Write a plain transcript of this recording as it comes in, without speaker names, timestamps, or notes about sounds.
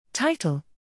Title: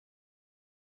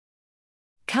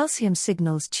 Calcium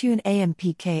signals tune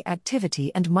AMPK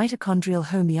activity and mitochondrial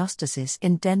homeostasis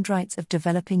in dendrites of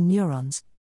developing neurons.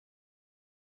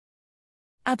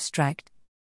 Abstract: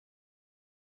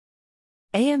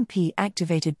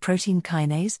 AMP-activated protein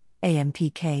kinase,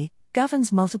 AMPK,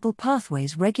 governs multiple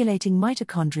pathways regulating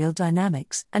mitochondrial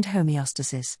dynamics and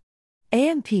homeostasis.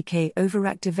 AMPK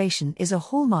overactivation is a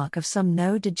hallmark of some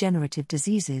neurodegenerative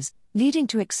diseases, leading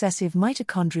to excessive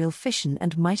mitochondrial fission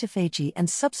and mitophagy and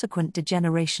subsequent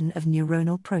degeneration of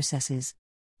neuronal processes.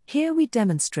 Here we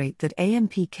demonstrate that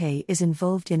AMPK is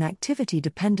involved in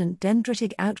activity-dependent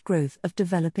dendritic outgrowth of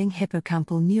developing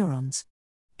hippocampal neurons.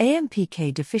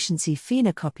 AMPK deficiency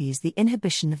phenocopies the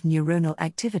inhibition of neuronal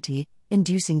activity,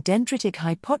 inducing dendritic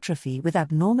hypertrophy with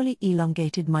abnormally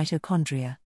elongated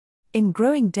mitochondria. In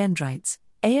growing dendrites,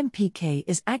 AMPK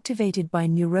is activated by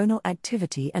neuronal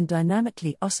activity and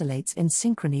dynamically oscillates in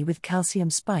synchrony with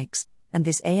calcium spikes, and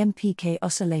this AMPK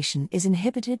oscillation is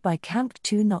inhibited by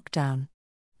CAMP2 knockdown.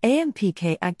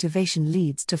 AMPK activation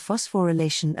leads to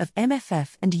phosphorylation of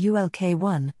MFF and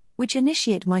ULK1, which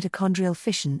initiate mitochondrial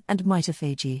fission and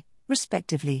mitophagy,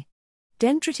 respectively.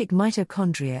 Dendritic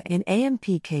mitochondria in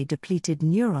AMPK-depleted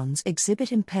neurons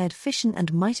exhibit impaired fission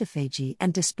and mitophagy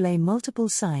and display multiple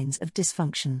signs of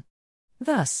dysfunction.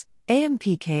 Thus,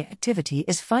 AMPK activity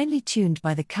is finely tuned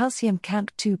by the calcium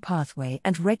CAMP2 pathway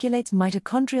and regulates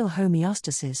mitochondrial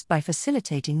homeostasis by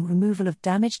facilitating removal of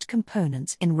damaged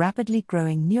components in rapidly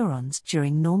growing neurons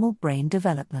during normal brain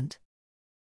development.